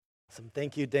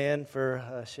Thank you, Dan,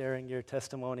 for sharing your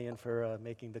testimony and for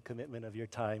making the commitment of your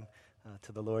time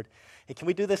to the Lord. Hey, can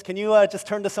we do this? Can you just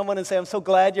turn to someone and say, I'm so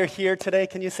glad you're here today?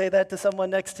 Can you say that to someone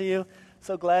next to you?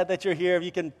 So glad that you're here. If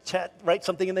you can write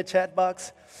something in the chat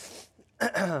box.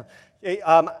 Hey,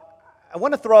 I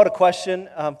want to throw out a question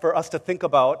for us to think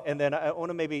about, and then I want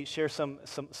to maybe share some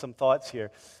thoughts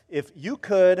here. If you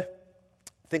could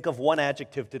think of one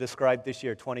adjective to describe this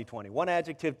year, 2020. One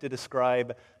adjective to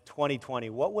describe 2020.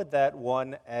 What would that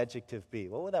one adjective be?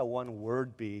 What would that one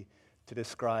word be to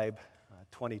describe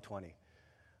 2020?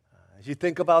 As you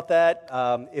think about that,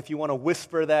 if you want to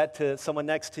whisper that to someone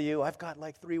next to you, I've got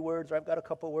like 3 words, or I've got a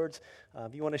couple words.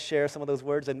 If you want to share some of those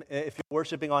words, and if you're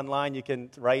worshiping online, you can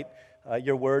write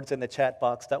your words in the chat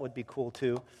box. That would be cool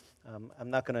too. I'm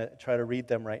not going to try to read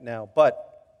them right now,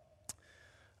 but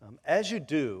as you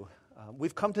do,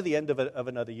 we've come to the end of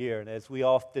another year, and as we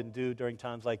often do during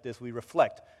times like this, we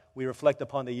reflect. We reflect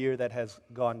upon the year that has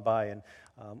gone by. And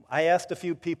I asked a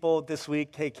few people this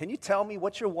week, hey, can you tell me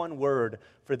what's your one word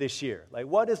for this year? Like,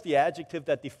 what is the adjective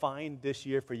that defined this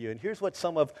year for you? And here's what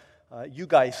some of you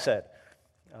guys said.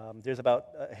 There's about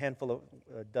a handful of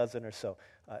a dozen or so.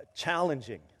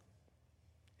 Challenging,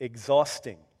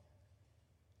 exhausting,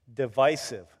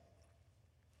 divisive,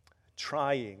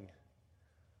 trying,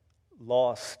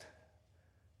 lost,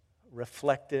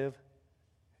 reflective,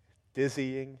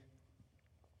 dizzying,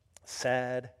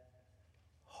 sad,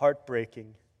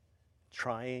 heartbreaking,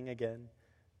 trying again,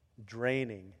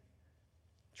 draining,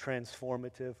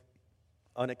 transformative,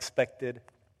 unexpected,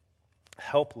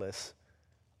 helpless,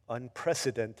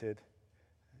 unprecedented,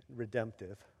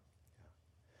 redemptive.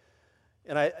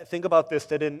 And I think about this,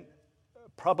 that in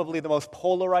probably the most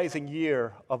polarizing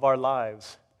year of our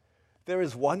lives, there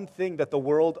is one thing that the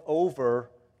world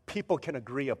over people can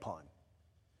agree upon.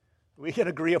 We can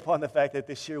agree upon the fact that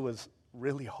this year was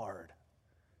really hard.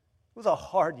 It was a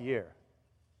hard year.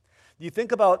 You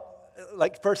think about,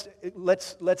 like, first,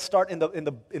 let's start in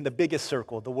the biggest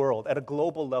circle, the world, at a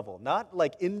global level, not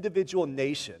like individual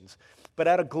nations, but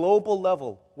at a global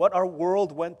level. What our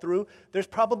world went through, there's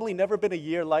probably never been a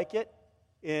year like it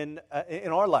in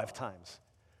our lifetimes.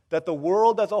 That the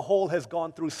world as a whole has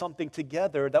gone through something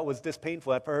together that was this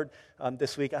painful. I've heard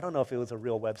this week, I don't know if it was a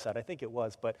real website, I think it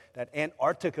was, but that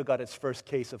Antarctica got its first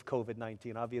case of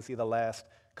COVID-19, obviously the last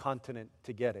continent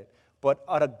to get it. But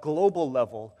at a global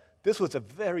level, this was a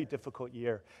very difficult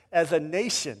year. As a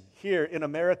nation here in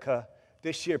America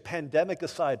this year, pandemic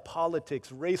aside,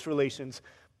 politics, race relations,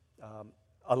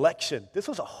 election, this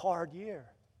was a hard year.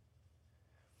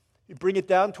 You bring it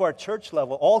down to our church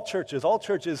level, all churches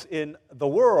in the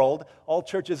world, all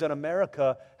churches in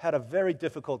America had a very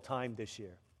difficult time this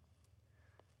year.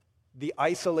 The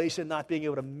isolation, not being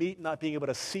able to meet, not being able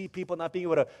to see people, not being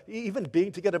able to, even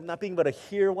being together, not being able to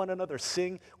hear one another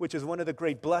sing, which is one of the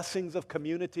great blessings of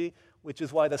community, which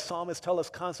is why the psalmists tell us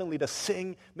constantly to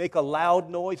sing, make a loud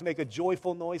noise, make a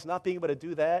joyful noise, not being able to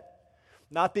do that.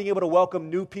 Not being able to welcome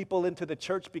new people into the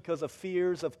church because of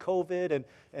fears of COVID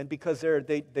and because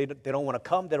they don't want to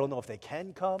come, they don't know if they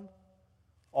can come.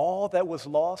 All that was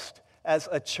lost. As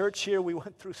a church here, we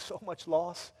went through so much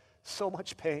loss, so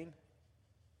much pain.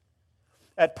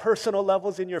 At personal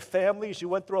levels in your families, you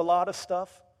went through a lot of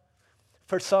stuff.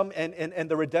 For some, and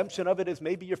the redemption of it is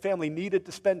maybe your family needed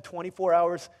to spend 24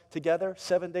 hours together,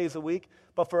 7 days a week.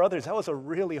 But for others, that was a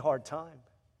really hard time.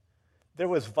 There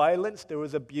was violence, there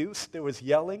was abuse, there was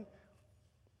yelling.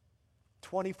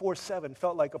 24/7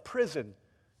 felt like a prison,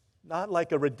 not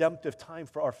like a redemptive time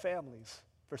for our families,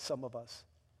 for some of us.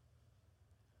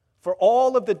 For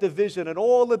all of the division and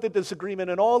all of the disagreement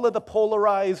and all of the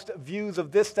polarized views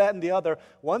of this, that, and the other,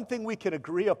 one thing we can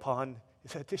agree upon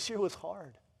is that this year was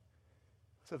hard.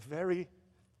 It's a very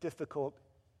difficult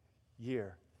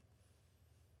year.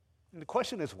 And the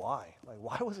question is why? Like,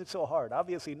 why was it so hard?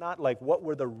 Obviously not like what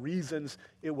were the reasons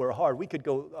it were hard. We could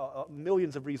go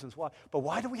millions of reasons why. But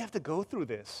why do we have to go through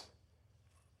this?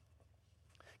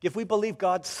 If we believe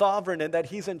God's sovereign and that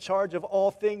He's in charge of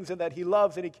all things and that He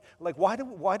loves, and why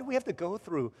do we have to go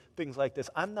through things like this?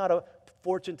 I'm not a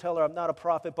fortune teller. I'm not a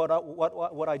prophet. But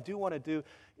what I do want to do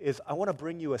is I want to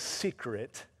bring you a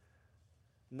secret.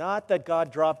 Not that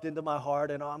God dropped into my heart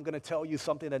and I'm going to tell you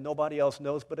something that nobody else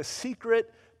knows, but a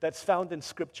secret that's found in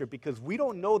Scripture, because we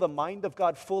don't know the mind of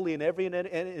God fully in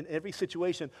every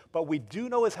situation, but we do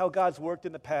know is how God's worked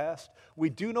in the past. We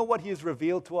do know what He has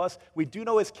revealed to us. We do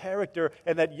know His character,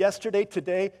 and that yesterday,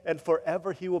 today, and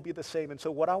forever He will be the same. And so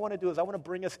what I want to do is I want to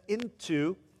bring us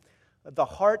into the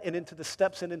heart and into the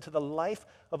steps and into the life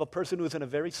of a person who is in a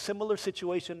very similar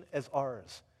situation as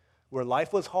ours, where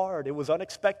life was hard, it was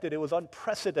unexpected, it was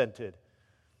unprecedented.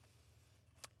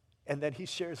 And then he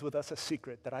shares with us a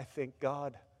secret that I think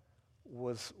God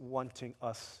was wanting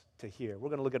us to hear. We're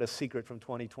going to look at a secret from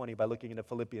 2020 by looking into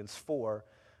Philippians 4,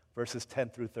 verses 10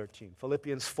 through 13.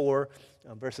 Philippians 4,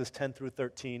 verses 10 through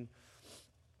 13.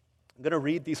 I'm going to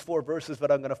read these 4 verses,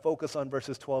 but I'm going to focus on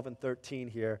verses 12 and 13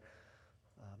 here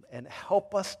and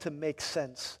help us to make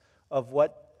sense of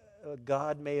what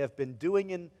God may have been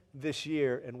doing in this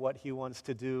year and what he wants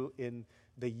to do in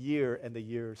the year and the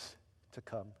years to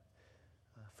come.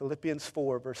 Philippians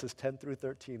 4, verses 10 through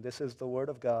 13. This is the word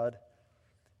of God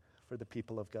for the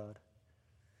people of God.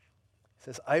 It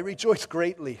says, I rejoice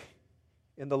greatly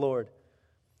in the Lord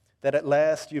that at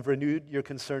last you've renewed your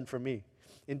concern for me.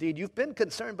 Indeed, you've been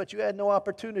concerned, but you had no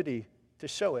opportunity to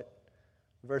show it.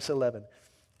 Verse 11.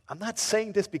 I'm not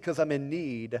saying this because I'm in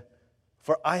need,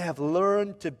 for I have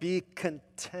learned to be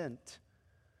content,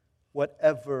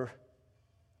 whatever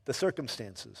the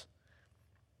circumstances.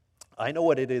 I know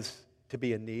what it is to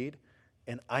be in need,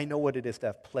 and I know what it is to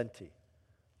have plenty.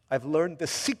 I've learned the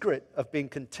secret of being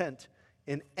content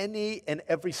in any and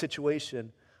every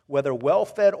situation, whether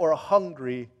well-fed or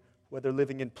hungry, whether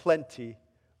living in plenty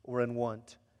or in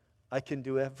want. I can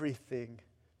do everything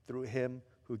through him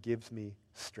who gives me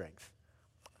strength.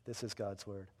 This is God's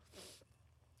word.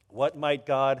 What might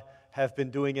God have been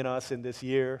doing in us in this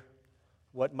year?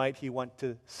 What might he want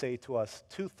to say to us?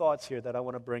 2 thoughts here that I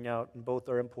want to bring out, and both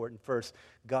are important. First,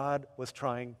 God was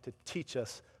trying to teach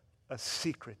us a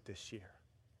secret this year.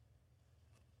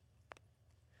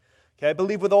 Okay, I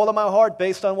believe with all of my heart,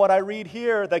 based on what I read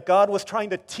here, that God was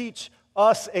trying to teach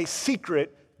us a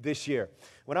secret this year.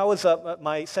 When I was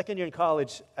my second year in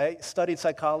college, I studied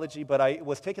psychology, but I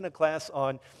was taking a class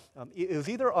on, it was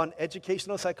either on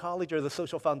educational psychology or the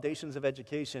social foundations of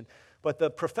education. But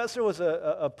the professor was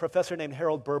a professor named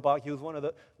Harold Burbach. He was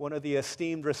one of the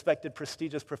esteemed, respected,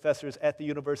 prestigious professors at the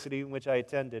university in which I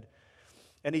attended.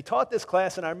 And he taught this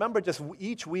class, and I remember just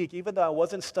each week, even though I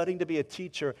wasn't studying to be a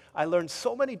teacher, I learned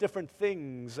so many different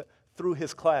things through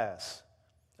his class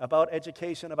about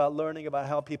education, about learning, about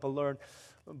how people learn.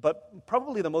 But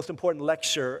probably the most important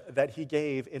lecture that he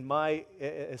gave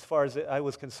as far as I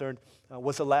was concerned,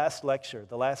 was the last lecture,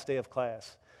 the last day of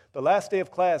class. The last day of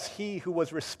class, he who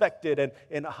was respected and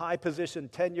in a high position,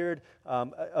 tenured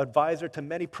advisor to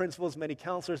many principals, many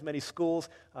counselors, many schools,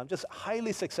 just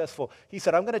highly successful. He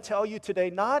said, I'm going to tell you today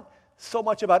not so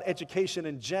much about education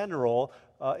in general,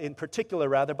 in particular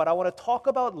rather, but I want to talk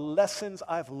about lessons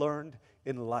I've learned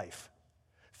in life.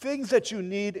 Things that you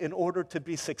need in order to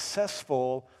be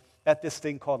successful at this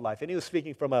thing called life. And he was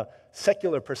speaking from a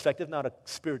secular perspective, not a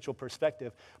spiritual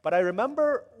perspective. But I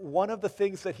remember one of the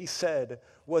things that he said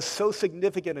was so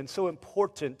significant and so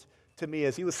important to me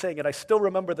as he was saying it. I still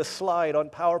remember the slide on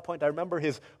PowerPoint. I remember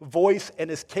his voice and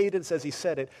his cadence as he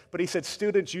said it. But he said,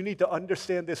 students, you need to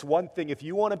understand this one thing. If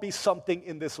you want to be something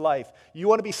in this life, you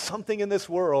want to be something in this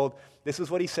world, this is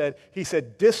what he said. He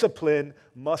said, discipline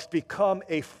must become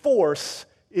a force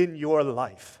in your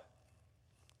life.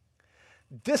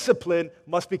 Discipline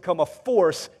must become a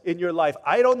force in your life.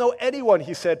 I don't know anyone,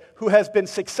 he said, who has been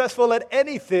successful at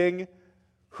anything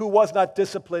who was not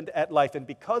disciplined at life. And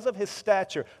because of his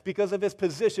stature, because of his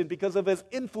position, because of his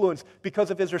influence, because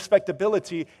of his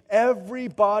respectability,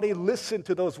 everybody listened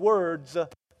to those words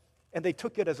and they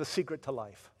took it as a secret to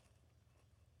life.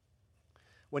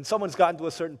 When someone's gotten to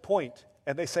a certain point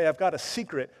and they say, I've got a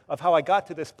secret of how I got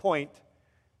to this point,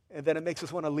 and then it makes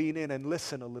us want to lean in and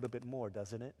listen a little bit more,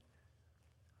 doesn't it?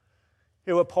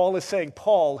 Hear what Paul is saying.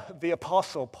 Paul, the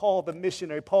apostle, Paul, the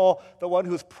missionary, Paul, the one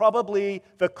who's probably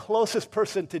the closest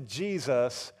person to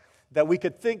Jesus that we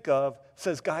could think of,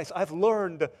 says, guys, I've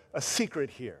learned a secret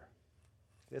here.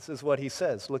 This is what he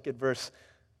says. Look at verse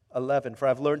 11. For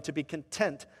I've learned to be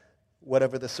content,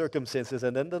 whatever the circumstances.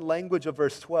 And then the language of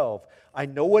verse 12. I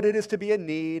know what it is to be in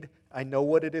need. I know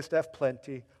what it is to have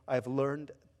plenty. I've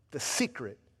learned the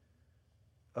secret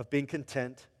of being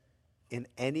content in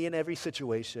any and every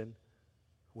situation,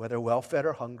 whether well-fed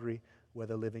or hungry,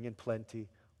 whether living in plenty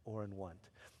or in want.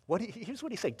 Here's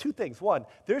what he's saying. 2 things. 1,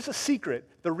 there's a secret.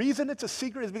 The reason it's a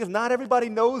secret is because not everybody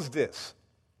knows this.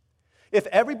 If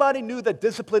everybody knew that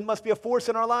discipline must be a force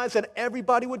in our lives, then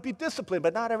everybody would be disciplined,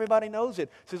 but not everybody knows it.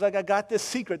 So he's like, I got this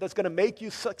secret that's going to make you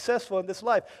successful in this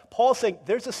life. Paul's saying,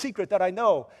 there's a secret that I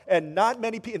know, and not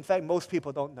many people, in fact, most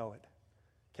people don't know it.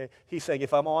 Okay? He's saying,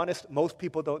 if I'm honest, most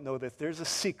people don't know this. There's a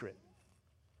secret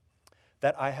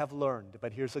that I have learned.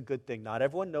 But here's a good thing. Not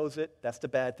everyone knows it. That's the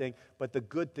bad thing. But the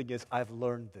good thing is I've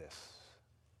learned this.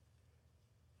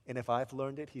 And if I've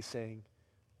learned it, he's saying,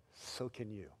 so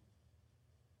can you.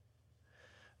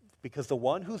 Because the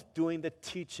one who's doing the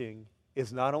teaching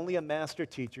is not only a master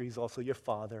teacher, he's also your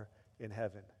Father in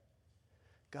heaven.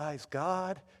 Guys,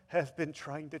 God has been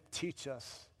trying to teach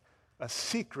us a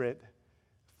secret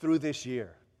through this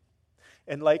year.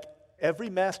 And like every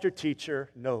master teacher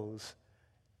knows,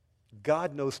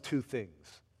 God knows two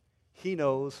things. He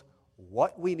knows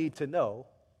what we need to know,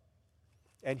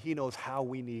 and He knows how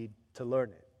we need to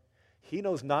learn it. He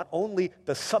knows not only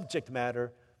the subject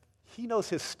matter, He knows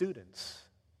His students.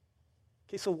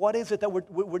 Okay, so what is it that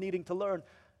we're needing to learn?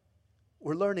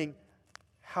 We're learning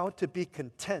how to be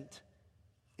content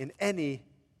in any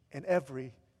and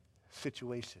every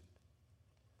situation.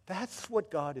 That's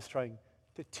what God is trying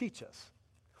to teach us.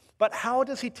 But how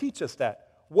does He teach us that?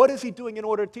 What is He doing in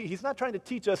order to teach? He's not trying to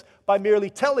teach us by merely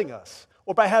telling us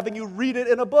or by having you read it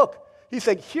in a book. He's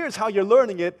saying, here's how you're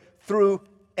learning it through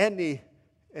any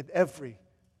and every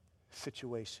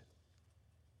situation.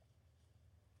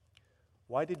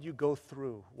 Why did you go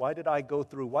through? Why did I go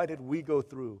through? Why did we go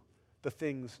through the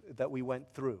things that we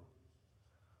went through?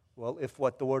 Well, if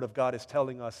what the Word of God is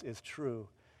telling us is true,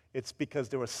 it's because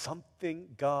there was something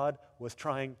God was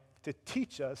trying to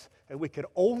teach us, and we could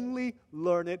only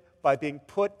learn it by being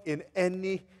put in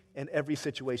any and every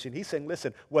situation. He's saying,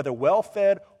 listen, whether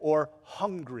well-fed or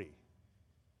hungry,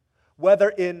 whether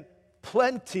in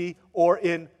plenty or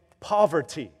in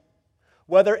poverty,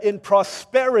 whether in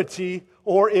prosperity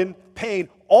or in pain,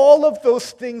 all of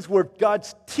those things were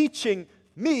God's teaching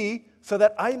me so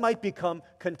that I might become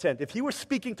content. If He were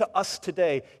speaking to us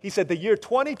today, He said the year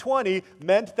 2020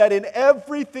 meant that in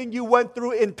everything you went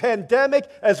through, in pandemic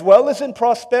as well as in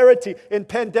prosperity, in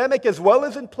pandemic as well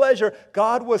as in pleasure,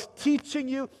 God was teaching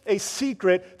you a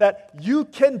secret that you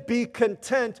can be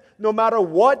content no matter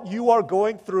what you are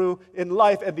going through in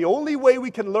life. And the only way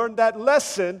we can learn that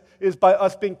lesson is by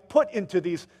us being put into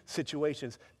these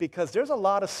situations. Because there's a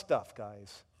lot of stuff,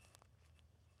 guys.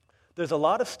 There's a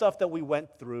lot of stuff that we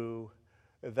went through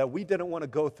that we didn't want to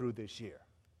go through this year.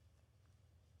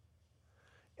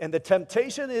 And the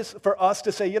temptation is for us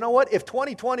to say, you know what, if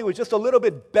 2020 was just a little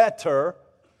bit better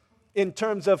in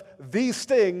terms of these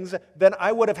things, then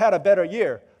I would have had a better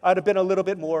year. I'd have been a little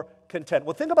bit more content.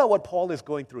 Well, think about what Paul is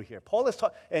going through here. Paul is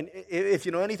talking, and if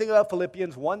you know anything about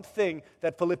Philippians, one thing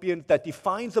that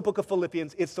defines the book of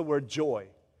Philippians, it's the word joy.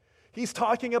 He's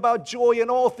talking about joy in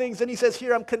all things, and he says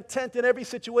here, I'm content in every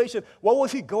situation. What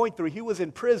was he going through? He was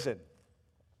in prison.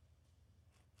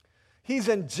 He's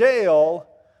in jail,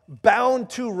 bound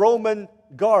to Roman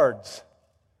guards.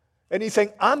 And he's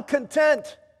saying, I'm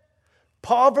content.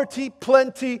 Poverty,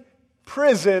 plenty,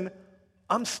 prison,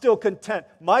 I'm still content.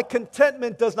 My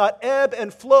contentment does not ebb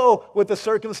and flow with the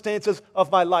circumstances of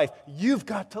my life. You've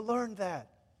got to learn that.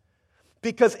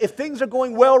 Because if things are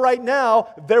going well right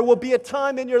now, there will be a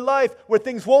time in your life where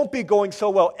things won't be going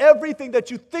so well. Everything that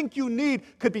you think you need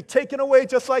could be taken away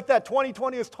just like that.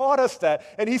 2020 has taught us that.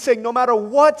 And He's saying, no matter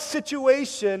what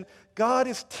situation, God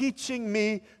is teaching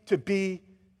me to be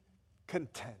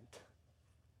content.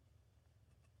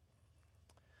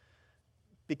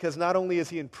 Because not only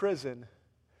is he in prison,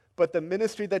 but the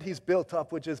ministry that he's built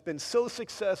up, which has been so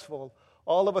successful,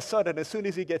 all of a sudden, as soon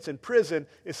as he gets in prison,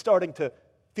 is starting to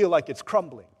feel like it's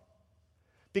crumbling.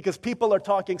 Because people are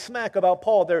talking smack about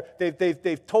Paul.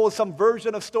 They've told some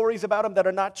version of stories about him that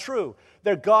are not true.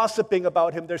 They're gossiping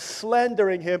about him. They're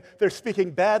slandering him. They're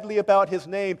speaking badly about his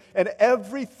name. And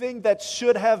everything that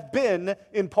should have been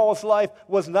in Paul's life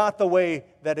was not the way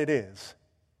that it is.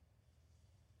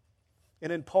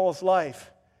 And in Paul's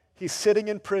life, he's sitting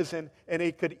in prison, and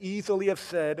he could easily have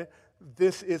said,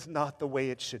 this is not the way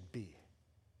it should be.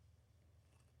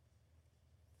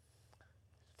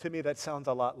 To me, that sounds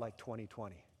a lot like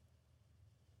 2020.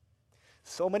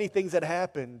 So many things that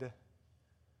happened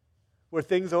were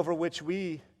things over which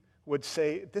we would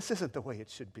say, this isn't the way it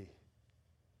should be.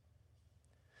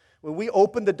 When we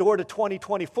opened the door to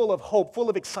 2020 full of hope,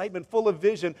 full of excitement, full of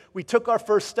vision, we took our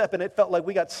first step and it felt like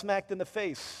we got smacked in the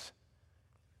face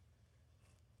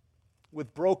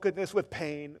with brokenness, with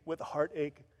pain, with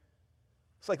heartache.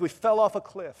 It's like we fell off a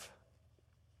cliff.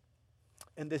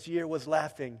 And this year was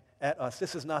laughing at us.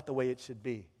 This is not the way it should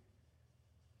be.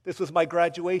 This was my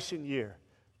graduation year.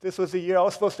 This was the year I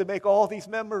was supposed to make all these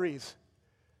memories.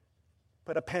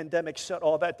 But a pandemic shut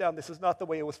all that down. This is not the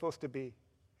way it was supposed to be.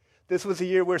 This was the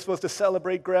year we were supposed to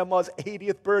celebrate Grandma's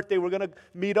 80th birthday. We're going to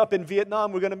meet up in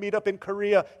Vietnam. We're going to meet up in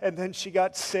Korea. And then she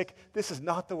got sick. This is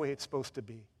not the way it's supposed to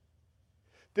be.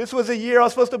 This was a year I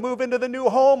was supposed to move into the new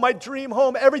home, my dream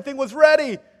home. Everything was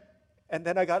ready. And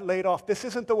then I got laid off. This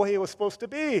isn't the way it was supposed to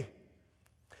be.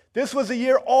 This was a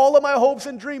year, all of my hopes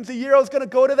and dreams, the year I was going to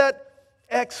go to that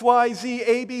XYZ,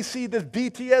 ABC, this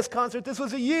BTS concert. This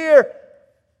was a year.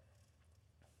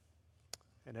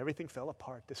 And everything fell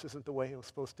apart. This isn't the way it was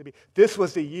supposed to be. This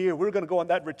was the year we're going to go on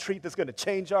that retreat that's going to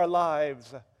change our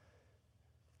lives.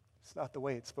 It's not the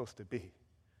way it's supposed to be.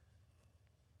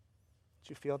 Did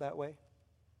you feel that way?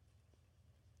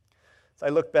 As I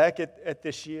look back at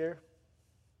this year,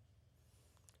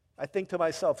 I think to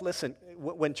myself, listen,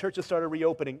 when churches started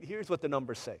reopening, here's what the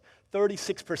numbers say.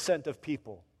 36% of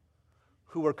people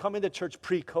who were coming to church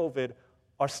pre-COVID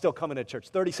are still coming to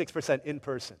church. 36% in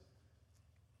person.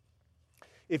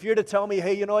 If you're to tell me,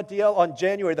 hey, you know what, DL, on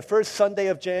January, the first Sunday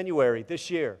of January this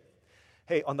year,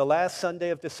 hey, on the last Sunday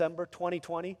of December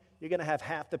 2020, you're going to have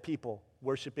half the people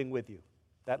worshiping with you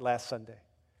that last Sunday.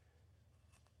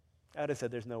 I would have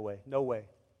said, there's no way, no way,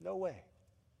 no way.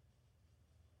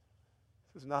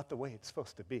 This is not the way it's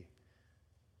supposed to be.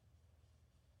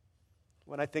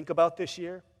 When I think about this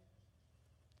year,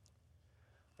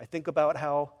 I think about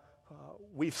how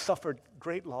we've suffered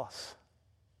great loss.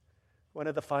 One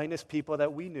of the finest people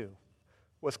that we knew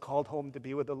was called home to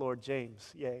be with the Lord,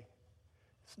 James. Yay.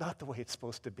 It's not the way it's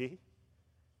supposed to be.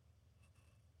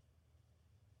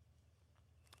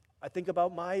 I think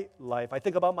about my life. I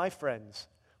think about my friends.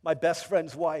 My best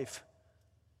friend's wife,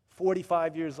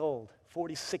 45 years old,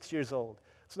 46 years old.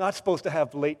 It's not supposed to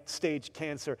have late-stage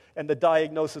cancer, and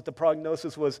the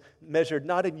prognosis was measured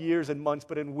not in years and months,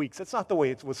 but in weeks. That's not the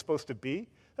way it was supposed to be.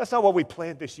 That's not what we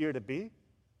planned this year to be.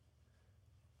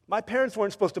 My parents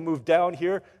weren't supposed to move down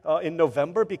here in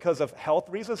November because of health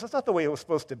reasons. That's not the way it was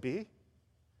supposed to be.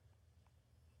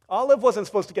 Olive wasn't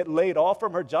supposed to get laid off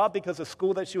from her job because the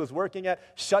school that she was working at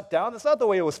shut down. That's not the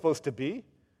way it was supposed to be.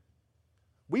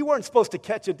 We weren't supposed to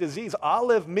catch a disease.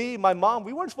 Olive, me, my mom,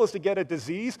 we weren't supposed to get a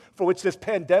disease for which this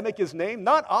pandemic is named.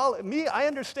 Not Olive. Me, I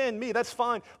understand me, that's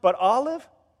fine. But Olive,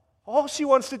 all she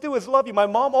wants to do is love you. My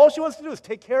mom, all she wants to do is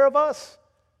take care of us.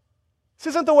 This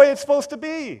isn't the way it's supposed to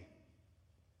be.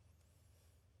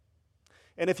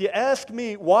 And if you ask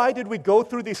me, why did we go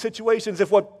through these situations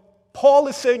if what Paul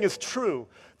is saying is true?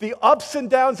 The ups and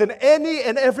downs in any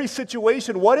and every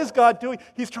situation, what is God doing?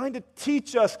 He's trying to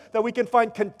teach us that we can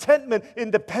find contentment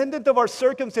independent of our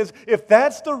circumstances. If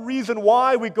that's the reason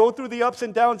why we go through the ups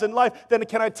and downs in life, then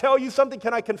can I tell you something?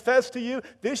 Can I confess to you?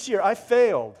 This year I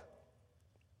failed.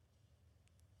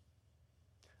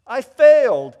 I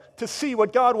failed to see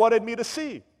what God wanted me to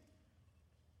see.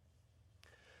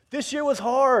 This year was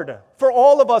hard for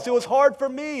all of us. It was hard for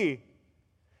me.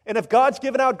 And if God's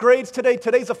giving out grades today,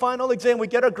 today's the final exam, we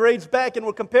get our grades back and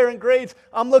we're comparing grades,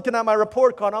 I'm looking at my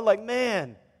report card, I'm like,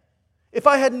 man, if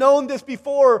I had known this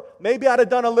before, maybe I'd have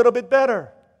done a little bit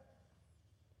better.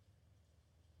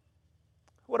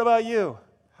 What about you?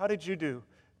 How did you do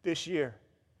this year?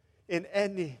 In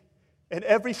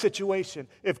every situation,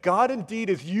 if God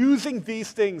indeed is using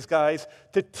these things, guys,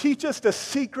 to teach us the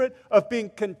secret of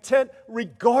being content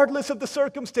regardless of the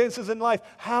circumstances in life,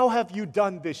 how have you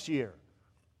done this year?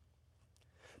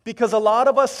 Because a lot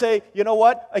of us say, you know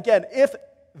what, again, if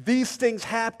these things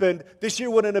happened, this year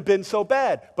wouldn't have been so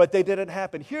bad, but they didn't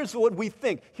happen. Here's what we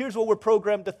think. Here's what we're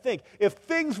programmed to think. If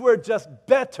things were just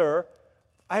better,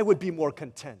 I would be more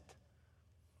content.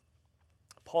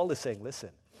 Paul is saying, listen,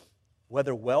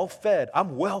 whether well-fed,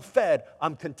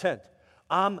 I'm content.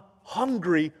 I'm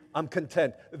hungry, I'm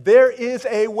content. There is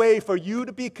a way for you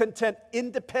to be content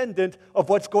independent of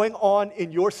what's going on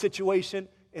in your situation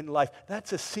in life.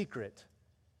 That's a secret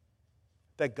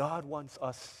that God wants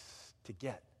us to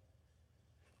get.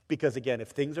 Because again, if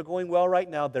things are going well right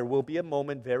now, there will be a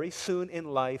moment very soon in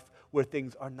life where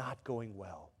things are not going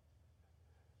well.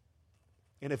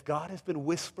 And if God has been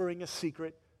whispering a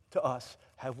secret to us,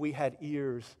 have we had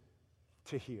ears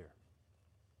to hear?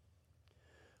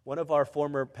 One of our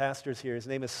former pastors here, his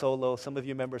name is Solo. Some of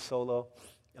you remember Solo.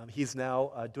 He's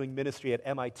now doing ministry at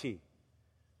MIT,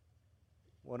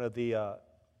 one of the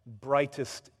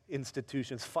brightest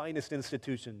institutions, finest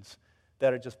institutions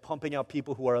that are just pumping out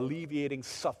people who are alleviating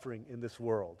suffering in this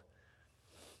world.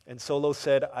 And Solo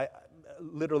said, I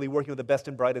literally working with the best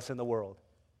and brightest in the world,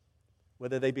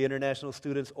 whether they be international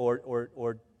students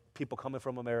or people coming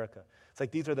from America. It's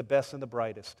like these are the best and the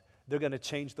brightest. They're going to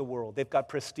change the world. They've got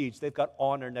prestige. They've got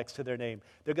honor next to their name.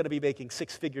 They're going to be making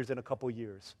 6 figures in a couple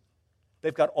years.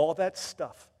 They've got all that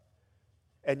stuff.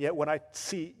 And yet when I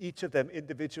see each of them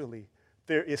individually,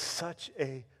 there is such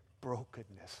a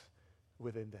brokenness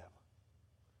within them.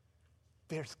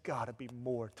 There's got to be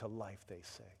more to life, they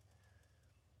say.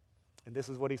 And this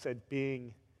is what he said,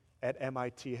 being at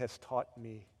MIT has taught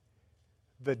me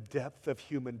the depth of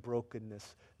human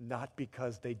brokenness, not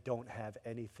because they don't have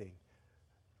anything,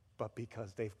 but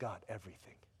because they've got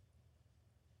everything.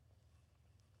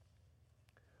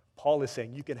 Paul is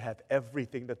saying you can have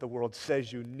everything that the world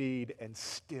says you need and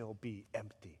still be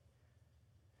empty.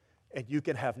 And you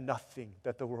can have nothing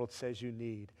that the world says you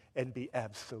need and be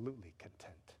absolutely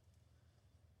content.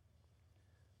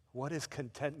 What is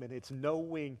contentment? It's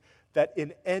knowing that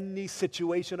in any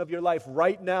situation of your life,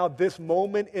 right now, this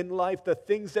moment in life, the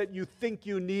things that you think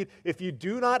you need, if you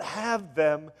do not have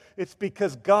them, it's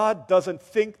because God doesn't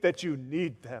think that you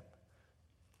need them.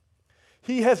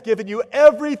 He has given you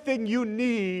everything you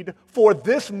need for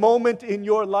this moment in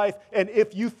your life. And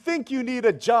if you think you need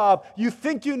a job, you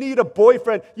think you need a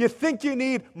boyfriend, you think you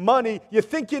need money, you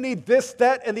think you need this,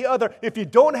 that, and the other, if you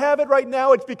don't have it right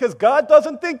now, it's because God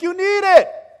doesn't think you need it.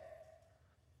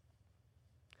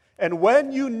 And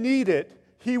when you need it,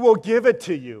 He will give it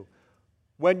to you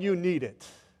when you need it.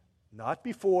 Not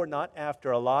before, not after.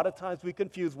 A lot of times we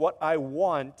confuse what I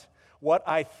want, what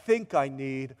I think I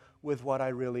need, with what I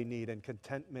really need. And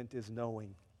contentment is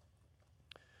knowing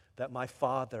that my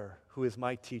Father, who is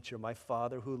my teacher, my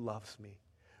Father who loves me,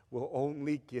 will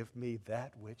only give me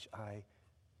that which I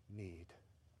need.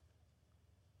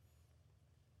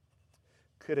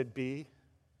 Could it be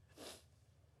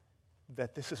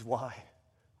that this is why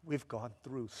we've gone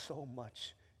through so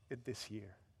much in this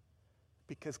year?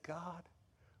 Because God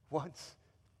wants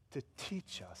to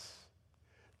teach us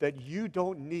that you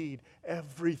don't need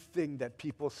everything that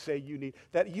people say you need,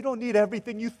 that you don't need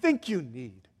everything you think you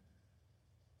need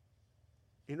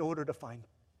in order to find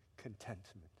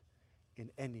contentment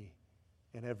in any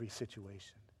and every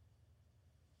situation.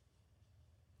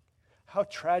 How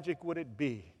tragic would it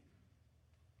be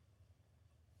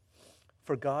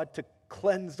for God to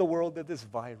cleanse the world of this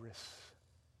virus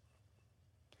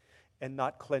and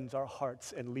not cleanse our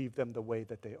hearts and leave them the way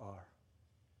that they are?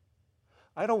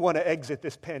 I don't want to exit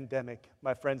this pandemic,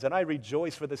 my friends, and I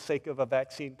rejoice for the sake of a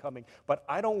vaccine coming, but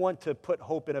I don't want to put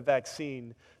hope in a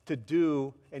vaccine to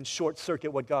do and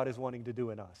short-circuit what God is wanting to do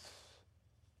in us.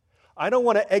 I don't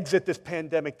want to exit this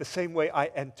pandemic the same way I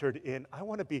entered in. I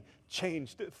want to be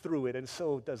changed through it, and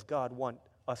so does God want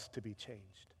us to be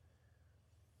changed.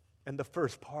 And the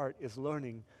first part is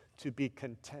learning to be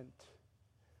content,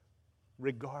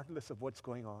 regardless of what's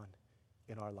going on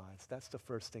in our lives. That's the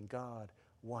first thing. God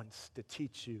wants to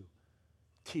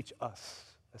teach us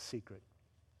a secret.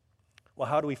 Well,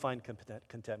 how do we find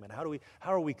contentment? How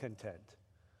are we content?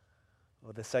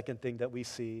 Well, the second thing that we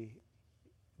see,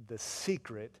 the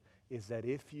secret, is that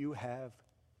if you have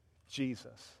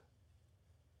Jesus,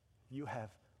 you have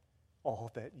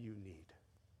all that you need.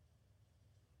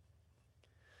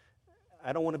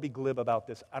 I don't want to be glib about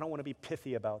this. I don't want to be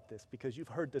pithy about this because you've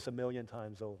heard this a million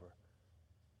times over.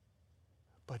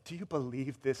 But do you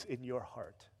believe this in your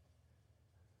heart?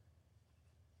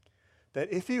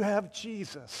 That if you have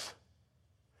Jesus,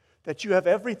 that you have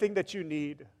everything that you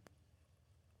need,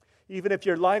 even if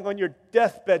you're lying on your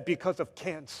deathbed because of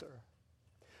cancer,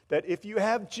 that if you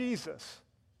have Jesus,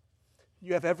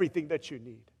 you have everything that you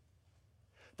need.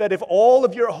 That if all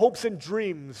of your hopes and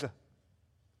dreams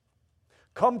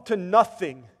come to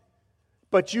nothing,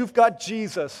 but you've got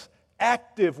Jesus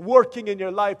active, working in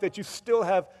your life, that you still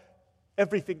have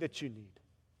everything that you need.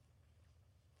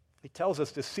 He tells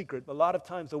us this secret. A lot of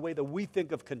times the way that we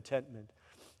think of contentment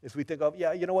is we think of,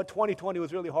 yeah, you know what, 2020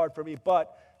 was really hard for me,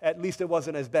 but at least it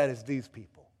wasn't as bad as these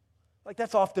people. Like,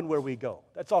 that's often where we go.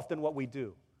 That's often what we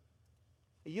do.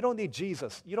 You don't need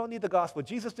Jesus. You don't need the gospel.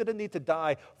 Jesus didn't need to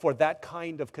die for that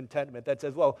kind of contentment that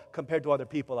says, well, compared to other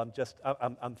people,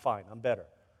 I'm fine, I'm better.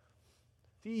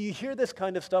 You hear this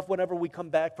kind of stuff whenever we come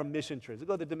back from mission trips. We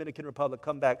go to the Dominican Republic,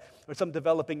 come back, or some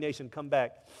developing nation, come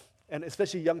back. And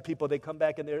especially young people, they come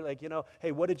back and they're like,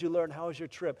 hey, what did you learn? How was your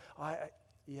trip?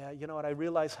 Yeah, you know what? I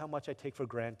realize how much I take for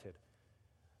granted.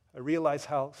 I realize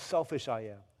how selfish I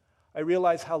am. I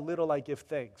realize how little I give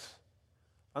thanks.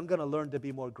 I'm going to learn to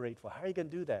be more grateful. How are you going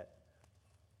to do that?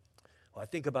 Well, I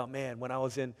think about, when I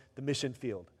was in the mission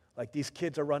field, like these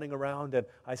kids are running around and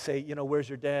I say, where's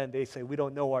your dad? And they say, we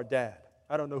don't know our dad.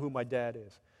 I don't know who my dad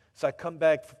is. So I come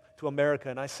back to America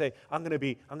and I say, I'm going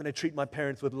to treat my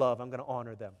parents with love. I'm going to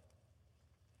honor them.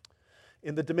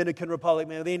 In the Dominican Republic,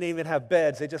 they didn't even have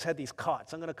beds. They just had these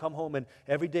cots. I'm going to come home and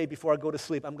every day before I go to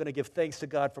sleep, I'm going to give thanks to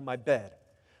God for my bed.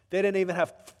 They didn't even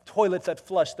have toilets that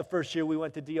flushed the first year we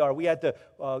went to DR. We had to,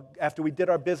 after we did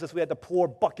our business, we had to pour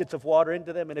buckets of water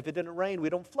into them, and if it didn't rain, we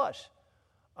don't flush.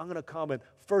 I'm going to come and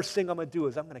first thing I'm going to do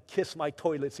is I'm going to kiss my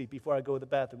toilet seat before I go to the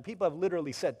bathroom. People have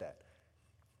literally said that.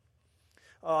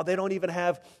 They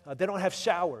don't have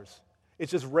showers.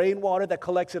 It's just rainwater that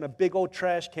collects in a big old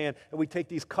trash can, and we take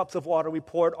these cups of water, we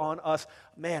pour it on us.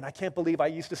 I can't believe I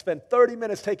used to spend 30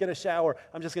 minutes taking a shower.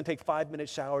 I'm just going to take 5-minute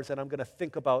showers, and I'm going to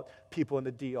think about people in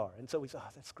the DR. And so we say,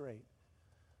 that's great.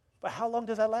 But how long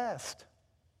does that last?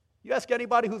 You ask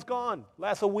anybody who's gone.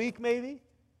 Lasts a week maybe?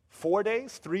 4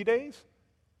 days? 3 days?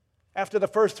 After the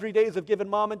first 3 days of giving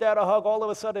mom and dad a hug, all of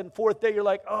a sudden, fourth day, you're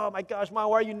like, oh my gosh, Mom,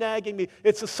 why are you nagging me?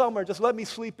 It's the summer. Just let me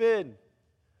sleep in.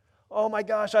 Oh my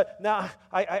gosh,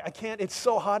 I can't. It's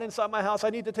so hot inside my house. I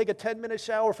need to take a 10-minute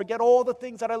shower. Forget all the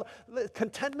things that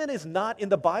Contentment is not in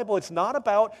the Bible. It's not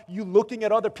about you looking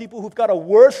at other people who've got a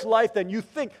worse life than you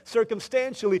think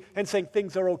circumstantially and saying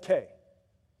things are okay.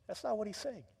 That's not what he's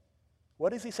saying.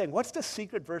 What is he saying? What's the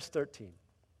secret? Verse 13.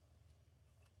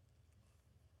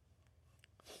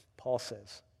 Paul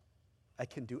says, I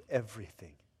can do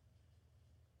everything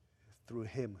through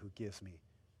him who gives me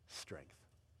strength.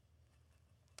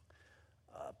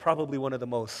 Probably one of the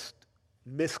most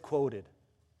misquoted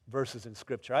verses in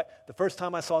Scripture. The first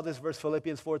time I saw this verse,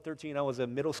 Philippians 4:13, I was a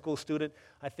middle school student,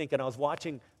 I think, and I was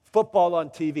watching football on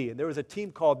TV, and there was a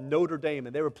team called Notre Dame,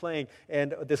 and they were playing,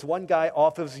 and this one guy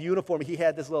off of his uniform, he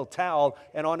had this little towel,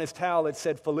 and on his towel it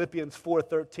said Philippians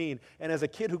 4:13, and as a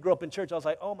kid who grew up in church, I was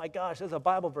like, oh my gosh, there's a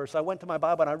Bible verse. I went to my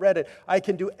Bible and I read it. I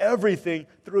can do everything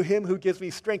through him who gives me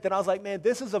strength, and I was like, man,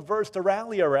 this is a verse to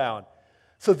rally around.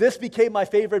 So this became my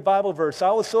favorite Bible verse.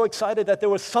 I was so excited that there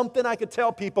was something I could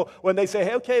tell people when they say,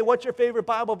 hey, okay, what's your favorite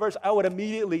Bible verse? I would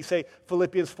immediately say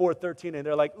Philippians 4:13, and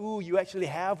they're like, ooh, you actually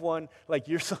have one. Like,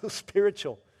 you're so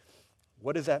spiritual.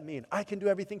 What does that mean? I can do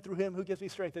everything through him who gives me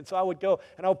strength. And so I would go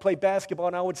and I would play basketball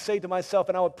and I would say to myself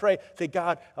and I would pray, say,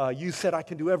 God, you said I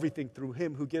can do everything through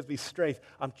him who gives me strength.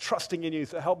 I'm trusting in you,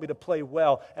 so help me to play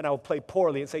well. And I would play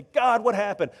poorly and say, God, what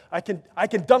happened? I can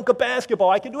dunk a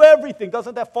basketball. I can do everything.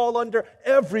 Doesn't that fall under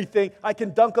everything? I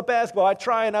can dunk a basketball. I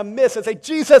try and I miss and say,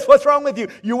 Jesus, what's wrong with you?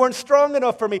 You weren't strong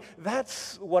enough for me.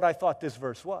 That's what I thought this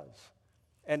verse was.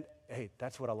 And hey,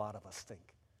 that's what a lot of us think.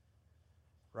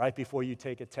 Right before you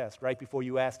take a test, right before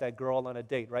you ask that girl on a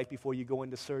date, right before you go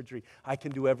into surgery, I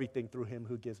can do everything through him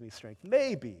who gives me strength.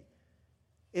 Maybe,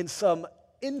 in some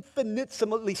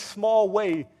infinitesimally small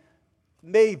way,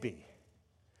 maybe.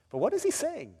 But what is he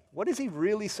saying? What is he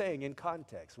really saying in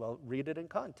context? Well, read it in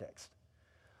context.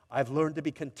 I've learned to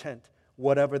be content,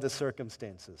 whatever the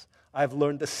circumstances. I've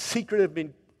learned the secret of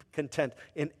being content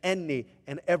in any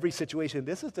and every situation.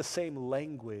 This is the same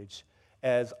language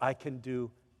as I can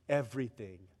do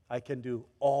everything. I can do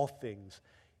all things.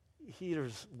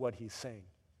 Here's what he's saying.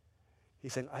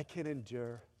 He's saying, I can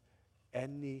endure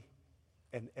any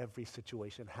and every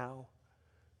situation. How?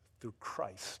 Through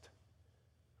Christ,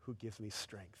 who gives me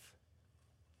strength.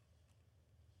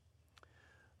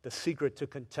 The secret to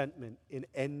contentment in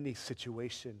any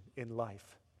situation in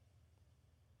life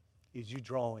is you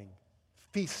drawing,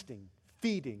 feasting,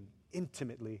 feeding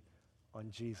intimately on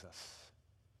Jesus.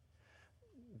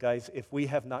 Guys, if we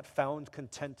have not found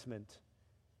contentment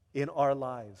in our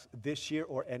lives this year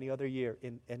or any other year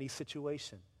in any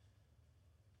situation,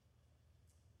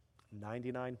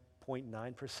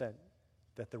 99.9%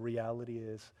 that the reality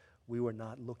is we were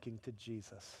not looking to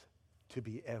Jesus to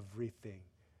be everything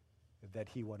that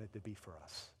he wanted to be for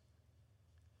us.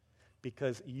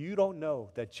 Because you don't know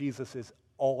that Jesus is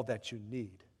all that you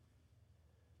need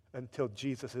until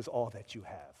Jesus is all that you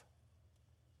have.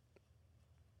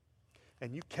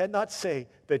 And you cannot say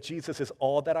that Jesus is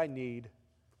all that I need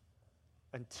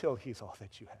until he's all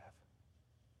that you have.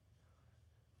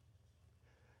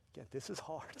 Again, this is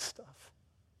hard stuff.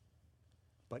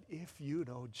 But if you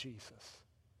know Jesus,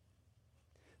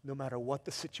 no matter what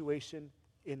the situation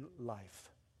in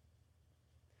life,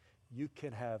 you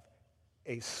can have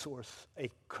a source,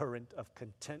 a current of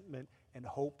contentment and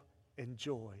hope and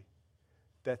joy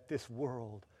that this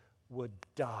world would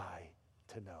die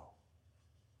to know.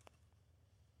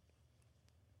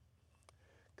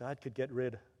 God could get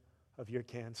rid of your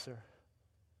cancer.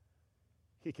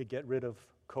 He could get rid of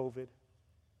COVID.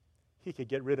 He could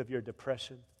get rid of your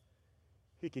depression.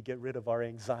 He could get rid of our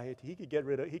anxiety. He could get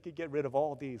rid of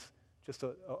all these, just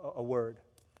a word.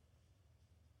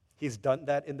 He's done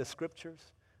that in the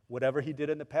scriptures. Whatever he did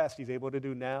in the past, he's able to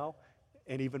do now,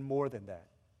 and even more than that.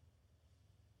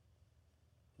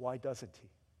 Why doesn't he?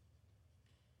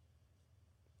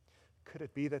 Could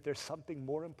it be that there's something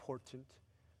more important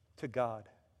to God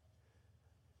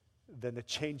than the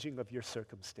changing of your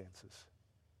circumstances?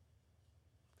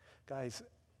 Guys,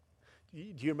 do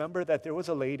you remember that there was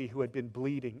a lady who had been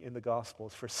bleeding in the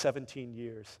Gospels for 17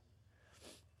 years?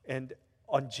 And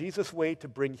on Jesus' way to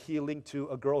bring healing to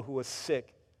a girl who was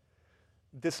sick,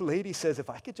 this lady says, if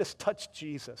I could just touch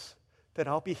Jesus, then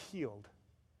I'll be healed.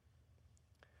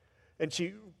 And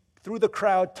she, through the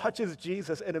crowd, touches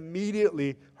Jesus, and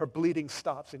immediately her bleeding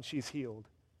stops and she's healed.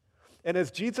 And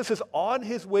as Jesus is on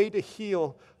his way to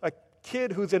heal a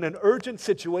kid who's in an urgent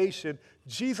situation,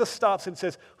 Jesus stops and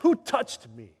says, who touched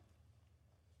me?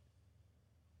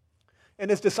 And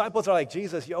his disciples are like,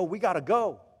 Jesus, we got to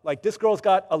go. Like, this girl's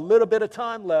got a little bit of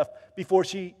time left before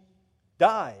she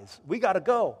dies. We got to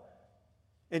go.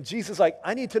 And Jesus is like,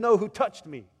 I need to know who touched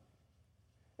me.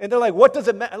 And they're like, what does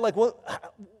it matter? Like,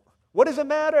 what does it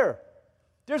matter?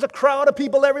 There's a crowd of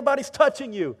people, everybody's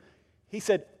touching you. He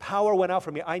said, power went out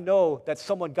from me. I know that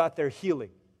someone got their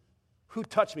healing. Who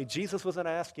touched me? Jesus wasn't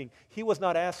asking. He was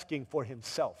not asking for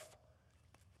himself.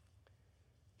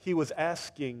 He was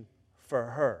asking for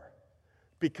her.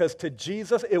 Because to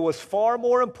Jesus, it was far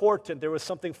more important. There was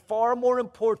something far more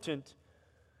important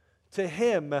to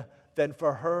him than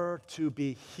for her to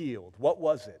be healed. What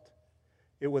was it?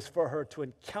 It was for her to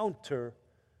encounter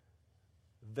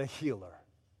the healer.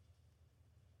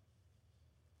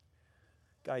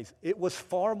 Guys, it was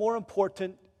far more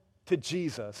important to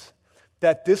Jesus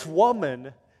that this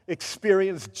woman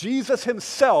experienced Jesus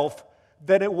himself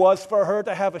than it was for her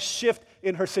to have a shift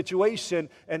in her situation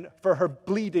and for her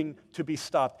bleeding to be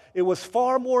stopped. It was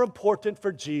far more important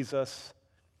for Jesus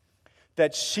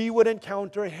that she would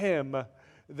encounter him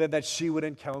than that she would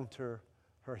encounter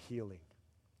her healing.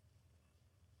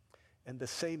 And the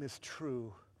same is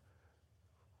true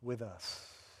with us.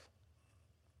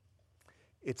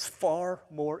 It's far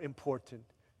more important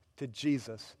to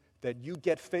Jesus that you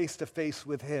get face to face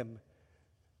with him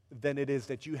than it is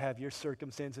that you have your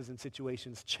circumstances and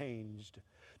situations changed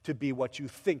to be what you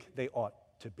think they ought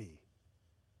to be.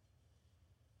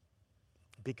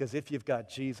 Because if you've got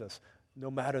Jesus, no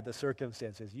matter the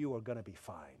circumstances, you are going to be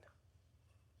fine.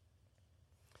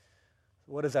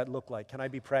 What does that look like? Can I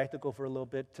be practical for a little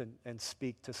bit and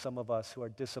speak to some of us who are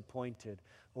disappointed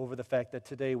over the fact that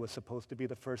today was supposed to be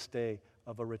the first day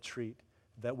of a retreat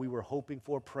that we were hoping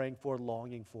for, praying for,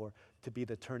 longing for to be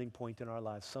the turning point in our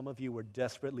lives? Some of you were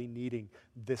desperately needing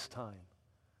this time.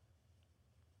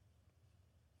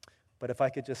 But if I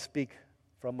could just speak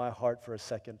from my heart for a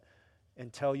second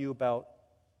and tell you about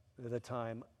the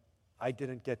time I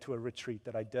didn't get to a retreat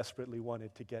that I desperately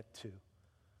wanted to get to.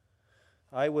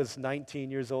 I was 19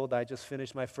 years old. I just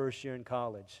finished my first year in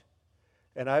college.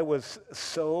 And I was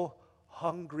so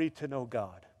hungry to know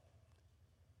God.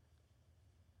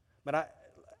 But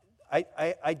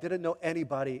I didn't know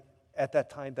anybody at that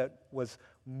time that was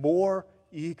more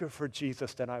eager for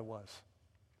Jesus than I was.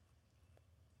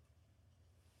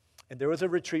 And there was a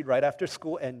retreat right after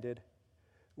school ended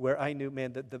where I knew,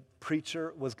 man, that the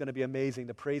preacher was going to be amazing.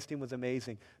 The praise team was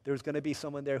amazing. There was going to be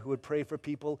someone there who would pray for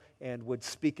people and would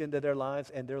speak into their lives,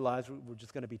 and their lives were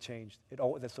just going to be changed.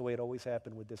 That's the way it always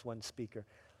happened with this one speaker.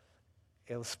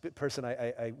 It was a person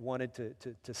I wanted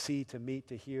to see, to meet,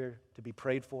 to hear, to be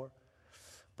prayed for.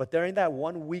 But during that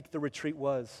 1 week the retreat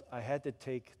was, I had to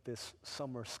take this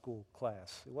summer school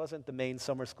class. It wasn't the main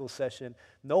summer school session.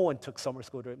 No one took summer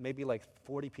school, maybe like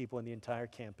 40 people in the entire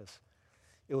campus.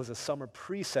 It was a summer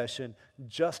pre-session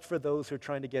just for those who are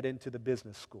trying to get into the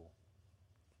business school.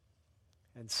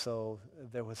 And so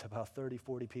there was about 30,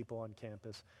 40 people on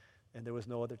campus, and there was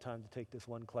no other time to take this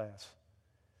one class.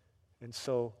 And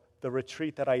so the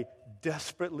retreat that I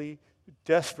desperately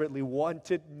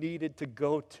wanted, needed to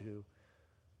go to,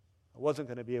 I wasn't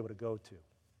going to be able to go to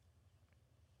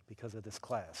because of this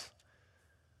class.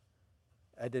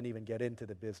 I didn't even get into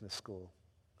the business school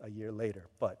a year later,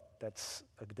 but that's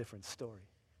a different story.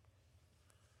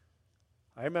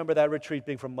 I remember that retreat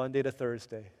being from Monday to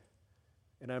Thursday.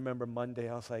 And I remember Monday,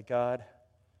 I was like, God,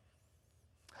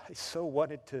 I so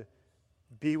wanted to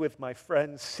be with my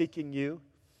friends seeking you,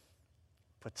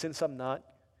 but since I'm not,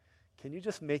 can you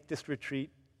just make this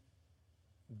retreat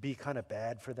be kind of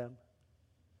bad for them?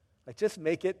 Like, just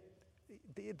make it,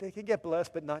 they can get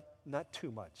blessed, but not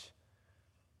too much.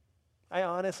 I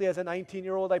honestly, as a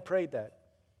 19-year-old, I prayed that.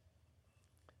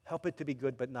 Help it to be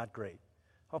good, but not great.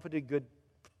 Help it to be good,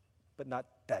 but not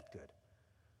that good.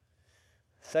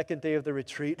 Second day of the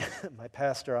retreat, my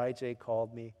pastor, IJ,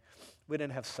 called me. We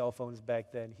didn't have cell phones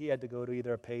back then. He had to go to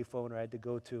either a pay phone or I had to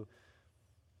go to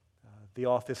the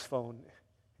office phone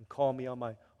and call me on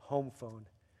my home phone.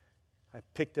 I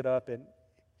picked it up and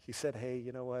he said, hey,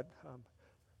 you know what?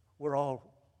 We're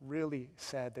all really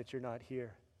sad that you're not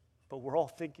here, but we're all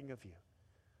thinking of you.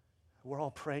 We're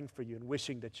all praying for you and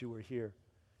wishing that you were here.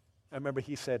 I remember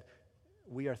he said,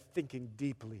 we are thinking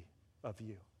deeply of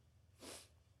you.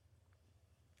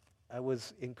 I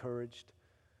was encouraged.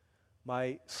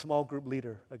 My small group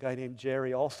leader, a guy named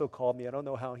Jerry, also called me. I don't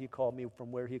know how he called me,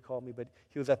 from where he called me, but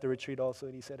he was at the retreat also,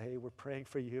 and he said, hey, we're praying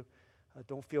for you.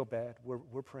 Don't feel bad.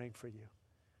 We're praying for you.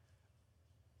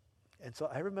 And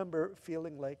so I remember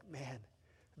feeling like, man,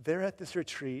 they're at this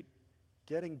retreat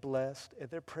getting blessed, and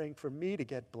they're praying for me to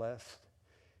get blessed.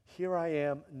 Here I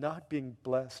am, not being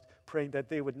blessed, praying that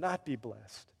they would not be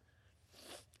blessed.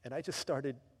 And I just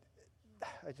started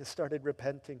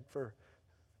repenting for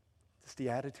just the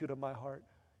attitude of my heart.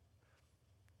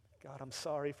 God, I'm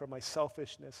sorry for my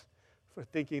selfishness, for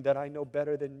thinking that I know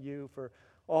better than you, for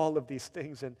all of these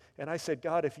things. And I said,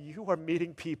 God, if you are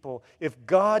meeting people, if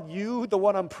God, you, the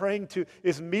one I'm praying to,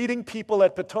 is meeting people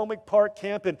at Potomac Park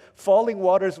Camp in Falling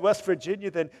Waters, West Virginia,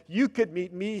 then you could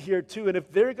meet me here too. And if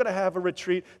they're going to have a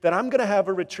retreat, then I'm going to have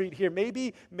a retreat here.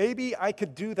 Maybe I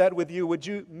could do that with you. Would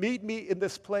you meet me in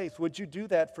this place? Would you do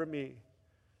that for me?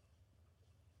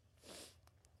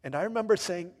 And I remember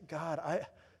saying, God,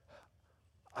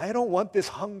 I don't want this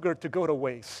hunger to go to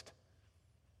waste.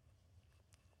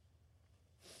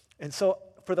 And so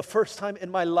for the first time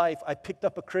in my life, I picked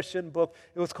up a Christian book.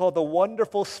 It was called The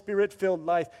Wonderful Spirit-Filled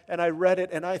Life. And I read it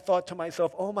and I thought to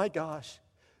myself, oh my gosh,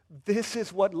 this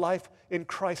is what life in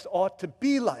Christ ought to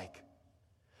be like.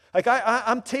 Like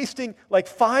I'm tasting like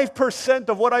 5%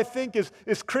 of what I think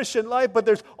is Christian life, but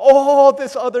there's all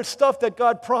this other stuff that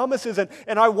God promises,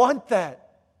 and I want that.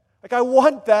 Like, I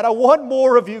want that. I want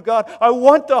more of you, God. I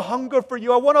want to hunger for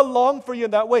you. I want to long for you in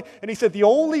that way. And he said the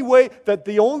only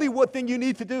thing you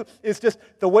need to do is just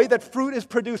the way that fruit is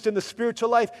produced in the spiritual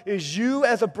life is you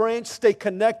as a branch stay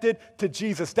connected to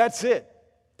Jesus. That's it.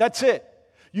 That's it.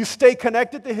 You stay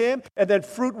connected to him, and then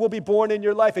fruit will be born in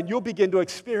your life, and you'll begin to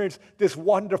experience this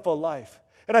wonderful life.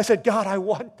 And I said, God, I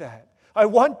want that. I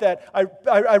want that.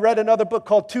 I read another book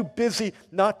called Too Busy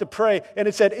Not to Pray, and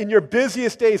it said, in your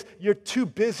busiest days, you're too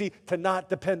busy to not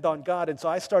depend on God. And so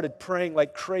I started praying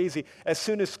like crazy. As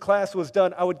soon as class was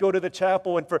done, I would go to the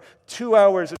chapel, and for 2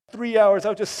 hours or 3 hours, I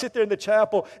would just sit there in the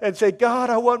chapel and say, God,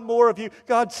 I want more of you.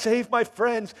 God, save my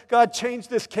friends. God, change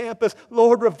this campus.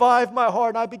 Lord, revive my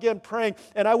heart. And I began praying,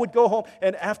 and I would go home,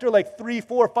 and after like 3,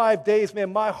 4, 5 days,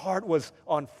 man, my heart was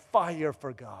on fire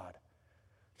for God.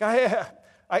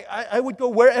 I would go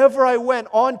wherever I went,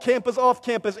 on campus, off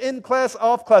campus, in class,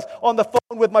 off class, on the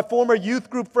phone with my former youth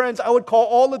group friends. I would call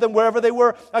all of them wherever they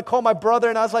were. I'd call my brother,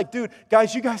 and I was like, dude,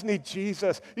 guys, you guys need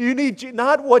Jesus. You need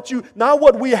not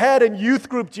what we had in youth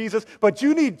group Jesus, but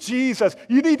you need Jesus.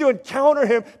 You need to encounter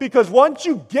him, because once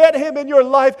you get him in your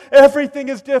life, everything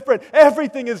is different.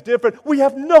 Everything is different. We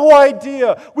have no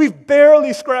idea. We've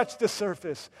barely scratched the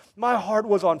surface. My heart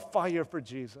was on fire for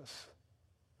Jesus.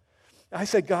 I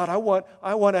said, God, I want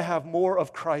to have more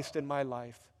of Christ in my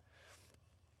life.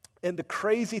 And the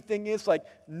crazy thing is, like,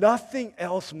 nothing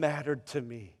else mattered to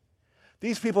me.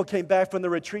 These people came back from the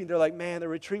retreat, and they're like, man, the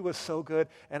retreat was so good.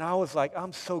 And I was like,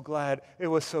 I'm so glad it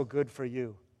was so good for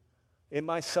you. In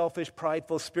my selfish,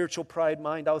 prideful, spiritual pride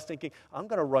mind, I was thinking, I'm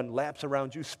going to run laps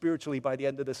around you spiritually by the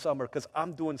end of the summer, because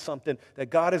I'm doing something, that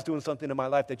God is doing something in my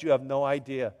life that you have no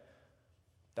idea.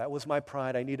 That was my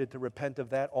pride. I needed to repent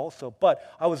of that also. But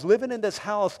I was living in this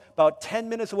house about 10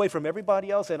 minutes away from everybody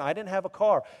else, and I didn't have a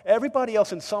car. Everybody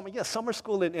else in summer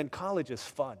school and college is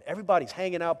fun. Everybody's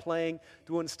hanging out, playing,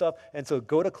 doing stuff. And so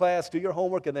go to class, do your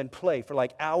homework, and then play for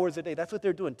like hours a day. That's what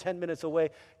they're doing, 10 minutes away.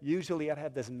 Usually I'd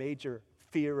have this major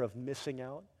fear of missing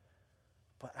out.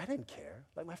 But I didn't care.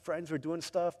 Like, my friends were doing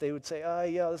stuff. They would say,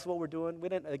 yeah, this is what we're doing. We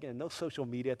didn't, again, no social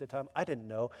media at the time. I didn't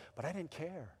know, but I didn't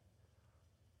care.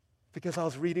 Because I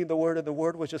was reading the Word, and the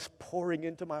Word was just pouring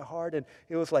into my heart, and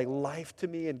it was like life to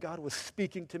me, and God was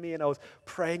speaking to me, and I was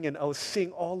praying, and I was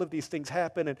seeing all of these things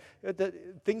happen, and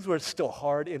things were still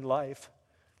hard in life.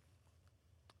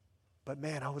 But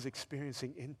man, I was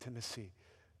experiencing intimacy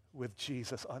with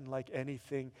Jesus, unlike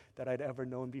anything that I'd ever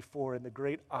known before. And the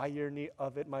great irony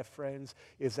of it, my friends,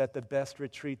 is that the best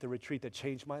retreat, the retreat that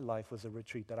changed my life, was a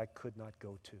retreat that I could not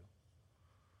go to.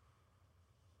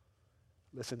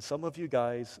 Listen, some of you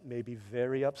guys may be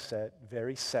very upset,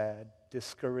 very sad,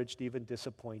 discouraged, even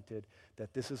disappointed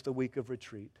that this is the week of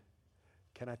retreat.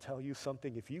 Can I tell you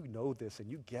something? If you know this and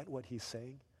you get what he's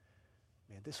saying,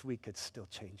 man, this week could still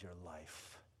change your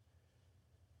life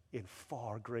in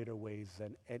far greater ways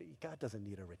than any. God doesn't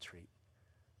need a retreat.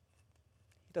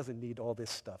 He doesn't need all this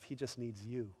stuff. He just needs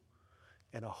you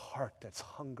and a heart that's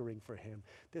hungering for him.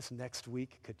 This next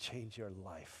week could change your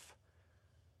life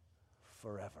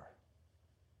forever.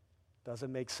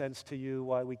 Doesn't make sense to you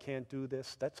why we can't do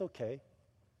this? That's okay.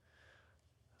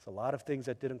 There's a lot of things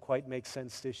that didn't quite make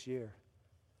sense this year.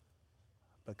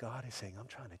 But God is saying, I'm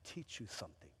trying to teach you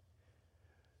something.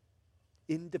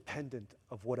 Independent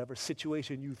of whatever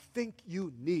situation you think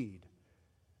you need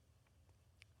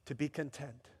to be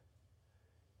content.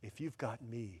 If you've got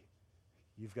me,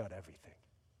 you've got everything.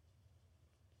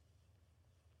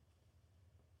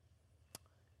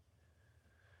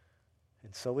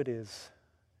 And so it is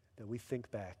that we think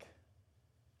back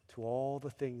to all the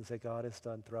things that God has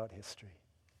done throughout history.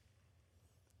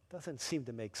 Doesn't seem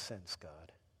to make sense,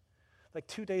 God. Like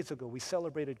 2 days ago, we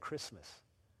celebrated Christmas.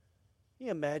 Can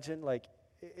you imagine,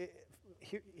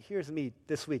 here's me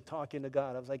this week talking to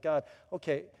God. I was like, God,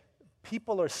 okay,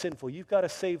 people are sinful. You've got to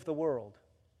save the world.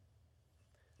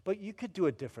 But you could do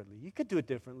it differently. You could do it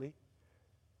differently.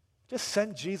 Just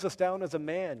send Jesus down as a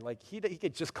man. Like he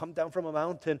could just come down from a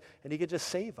mountain and he could just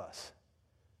save us.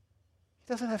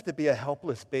 He doesn't have to be a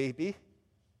helpless baby. He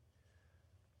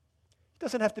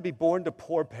doesn't have to be born to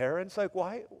poor parents. Like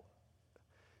why?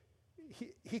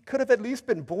 He could have at least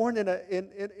been born in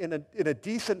a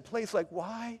decent place. Like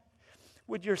why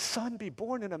would your son be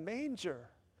born in a manger?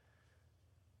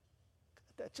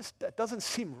 That doesn't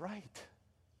seem right.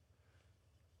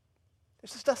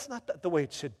 That's not the way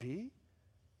it should be.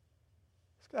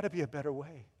 There's got to be a better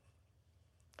way.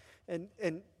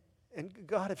 And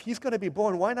God, if he's going to be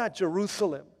born, why not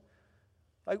Jerusalem?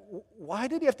 Like, why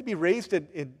did he have to be raised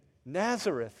in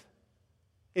Nazareth,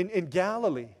 in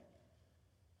Galilee?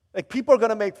 Like, people are going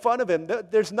to make fun of him.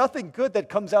 There's nothing good that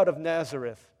comes out of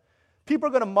Nazareth. People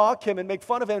are going to mock him and make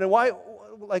fun of him. And why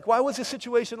was his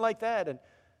situation like that? And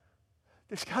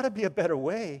there's got to be a better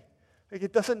way. Like,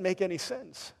 it doesn't make any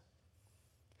sense.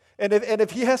 And if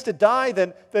he has to die,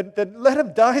 then let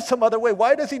him die some other way.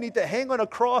 Why does he need to hang on a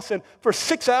cross and for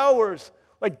 6 hours,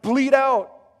 like bleed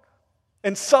out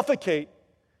and suffocate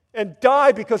and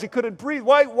die because he couldn't breathe?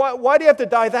 Why do you have to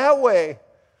die that way?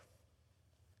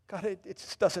 God, it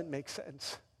just doesn't make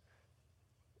sense.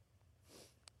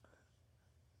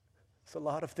 There's a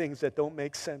lot of things that don't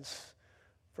make sense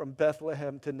from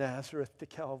Bethlehem to Nazareth to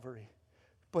Calvary.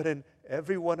 But in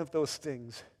every one of those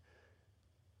things,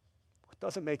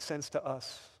 doesn't make sense to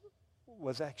us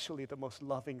was actually the most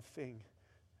loving thing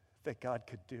that God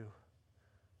could do.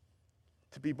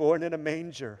 To be born in a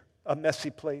manger, a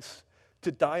messy place.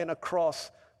 To die on a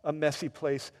cross, a messy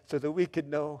place, so that we could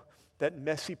know that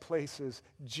messy places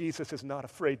Jesus is not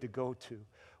afraid to go to.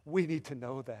 We need to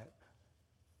know that.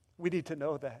 We need to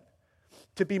know that.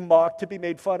 To be mocked, to be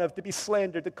made fun of, to be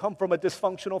slandered, to come from a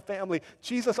dysfunctional family.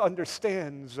 Jesus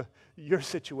understands your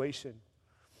situation.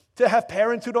 To have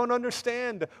parents who don't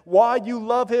understand why you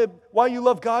love him, why you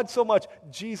love God so much.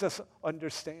 Jesus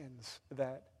understands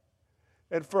that.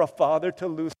 And for a father to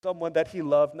lose someone that he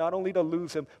loved, not only to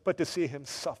lose him, but to see him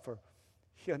suffer.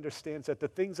 He understands that the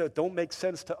things that don't make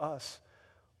sense to us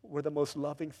were the most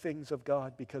loving things of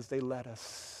God because they led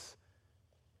us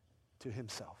to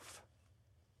himself.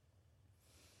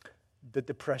 The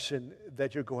depression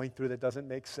that you're going through that doesn't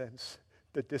make sense,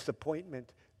 the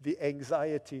disappointment, the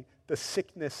anxiety, the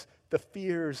sickness, the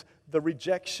fears, the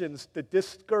rejections, the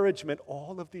discouragement,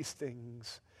 all of these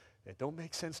things that don't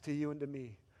make sense to you and to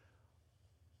me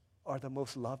are the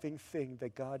most loving thing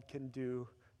that God can do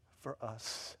for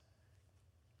us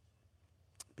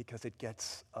because it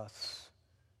gets us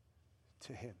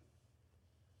to him.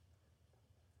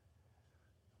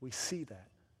 We see that.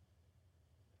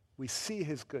 We see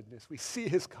his goodness. We see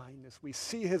his kindness. We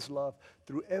see his love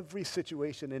through every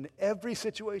situation. In every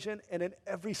situation and in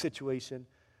every situation,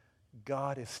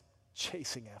 God is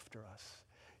chasing after us.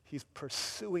 He's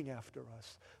pursuing after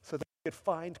us so that we could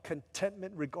find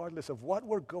contentment regardless of what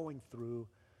we're going through,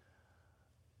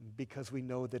 because we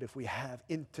know that if we have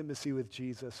intimacy with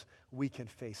Jesus, we can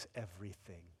face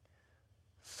everything.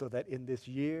 So that in this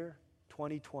year,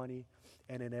 2020,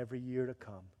 and in every year to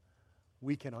come,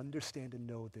 we can understand and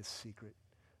know this secret.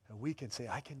 And we can say,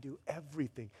 I can do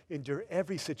everything, endure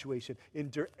every situation,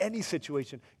 endure any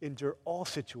situation, endure all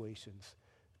situations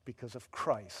because of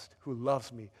Christ who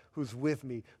loves me, who's with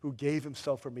me, who gave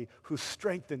himself for me, who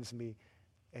strengthens me,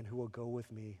 and who will go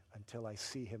with me until I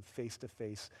see him face to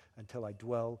face, until I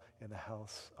dwell in the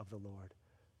house of the Lord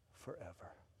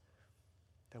forever.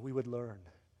 That we would learn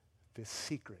this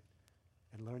secret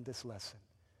and learn this lesson,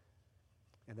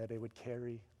 and that it would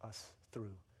carry us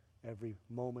through every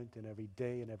moment and every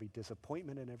day and every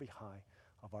disappointment and every high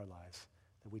of our lives,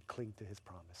 that we cling to his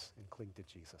promise and cling to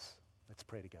Jesus. Let's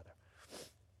pray together.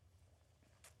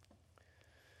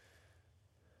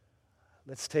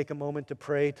 Let's take a moment to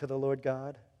pray to the Lord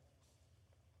God.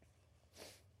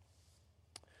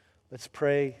 Let's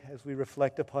pray as we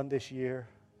reflect upon this year.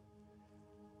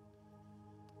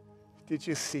 Did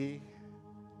you see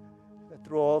that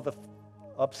through all the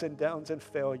ups and downs and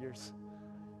failures,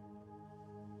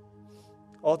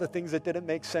 all the things that didn't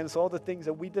make sense, all the things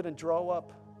that we didn't draw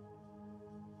up,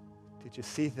 did you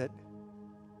see that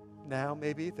now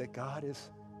maybe that God is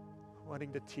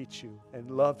wanting to teach you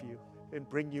and love you and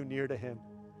bring you near to him?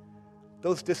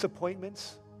 Those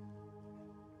disappointments,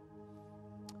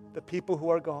 the people who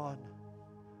are gone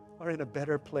are in a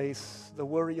better place. The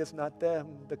worry is not them,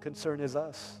 the concern is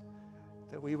us,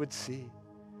 that we would see.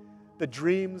 The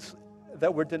dreams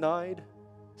that we're denied.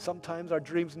 Sometimes our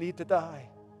dreams need to die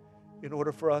in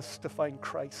order for us to find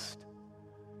Christ.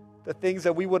 The things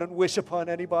that we wouldn't wish upon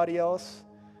anybody else,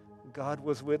 God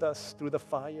was with us through the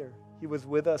fire. He was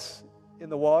with us in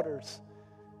the waters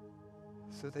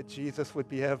so that Jesus would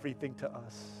be everything to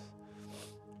us.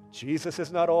 Jesus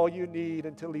is not all you need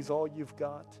until he's all you've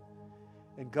got.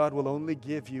 And God will only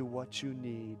give you what you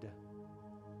need.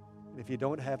 And if you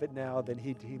don't have it now, then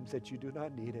he deems that you do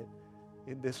not need it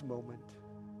in this moment.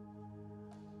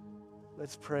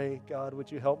 Let's pray. God,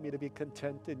 would you help me to be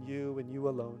content in you and you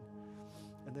alone?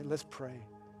 And then let's pray.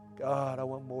 God, I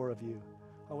want more of you.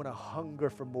 I want to hunger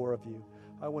for more of you.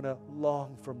 I want to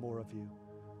long for more of you.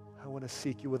 I want to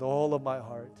seek you with all of my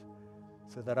heart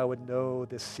so that I would know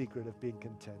this secret of being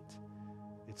content.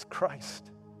 It's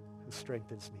Christ who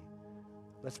strengthens me.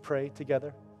 Let's pray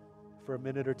together for a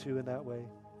minute or two in that way,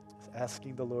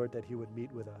 asking the Lord that he would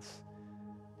meet with us.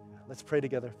 Let's pray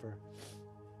together for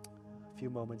a few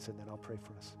moments, and then I'll pray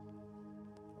for us.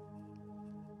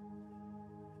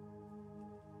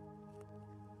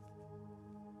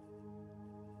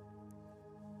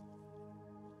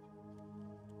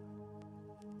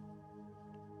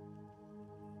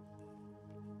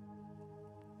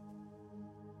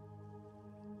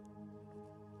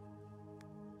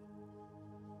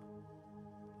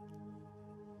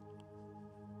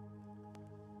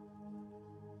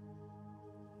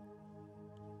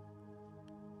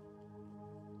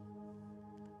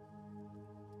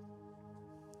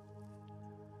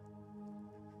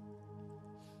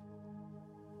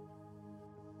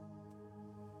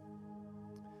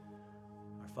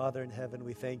 Father in heaven,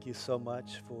 we thank you so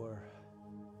much for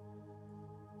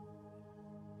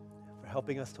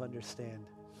helping us to understand.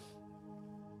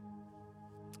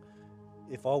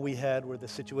 If all we had were the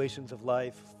situations of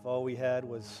life, if all we had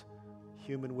was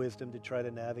human wisdom to try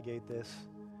to navigate this,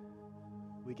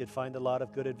 we could find a lot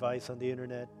of good advice on the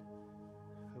internet.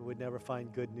 We would never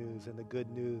find good news, and the good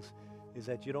news is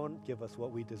that you don't give us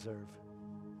what we deserve.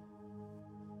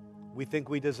 We think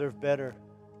we deserve better,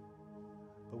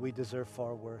 but we deserve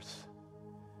far worse.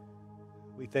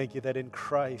 We thank you that in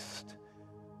Christ,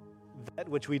 that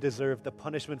which we deserve, the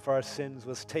punishment for our sins,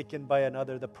 was taken by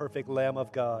another, the perfect Lamb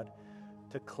of God,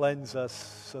 to cleanse us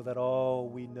so that all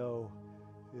we know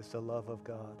is the love of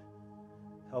God.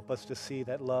 Help us to see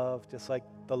that love, just like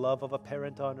the love of a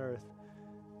parent on earth,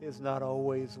 is not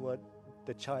always what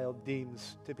the child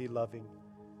deems to be loving.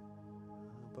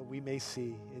 But we may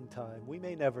see in time. We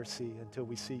may never see until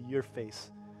we see your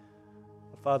face.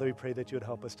 Father, we pray that you would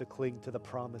help us to cling to the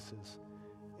promises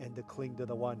and to cling to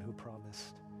the one who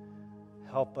promised.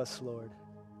 Help us, Lord,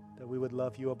 that we would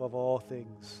love you above all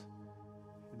things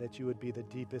and that you would be the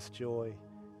deepest joy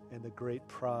and the great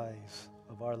prize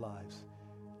of our lives.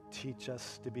 Teach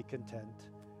us to be content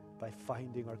by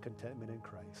finding our contentment in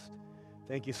Christ.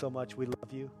 Thank you so much. We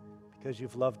love you because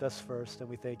you've loved us first, and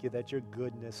we thank you that your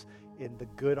goodness in the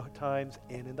good times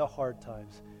and in the hard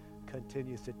times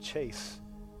continues to chase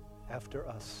after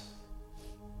us.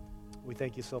 We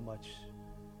thank you so much.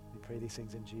 We pray these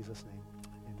things in Jesus' name.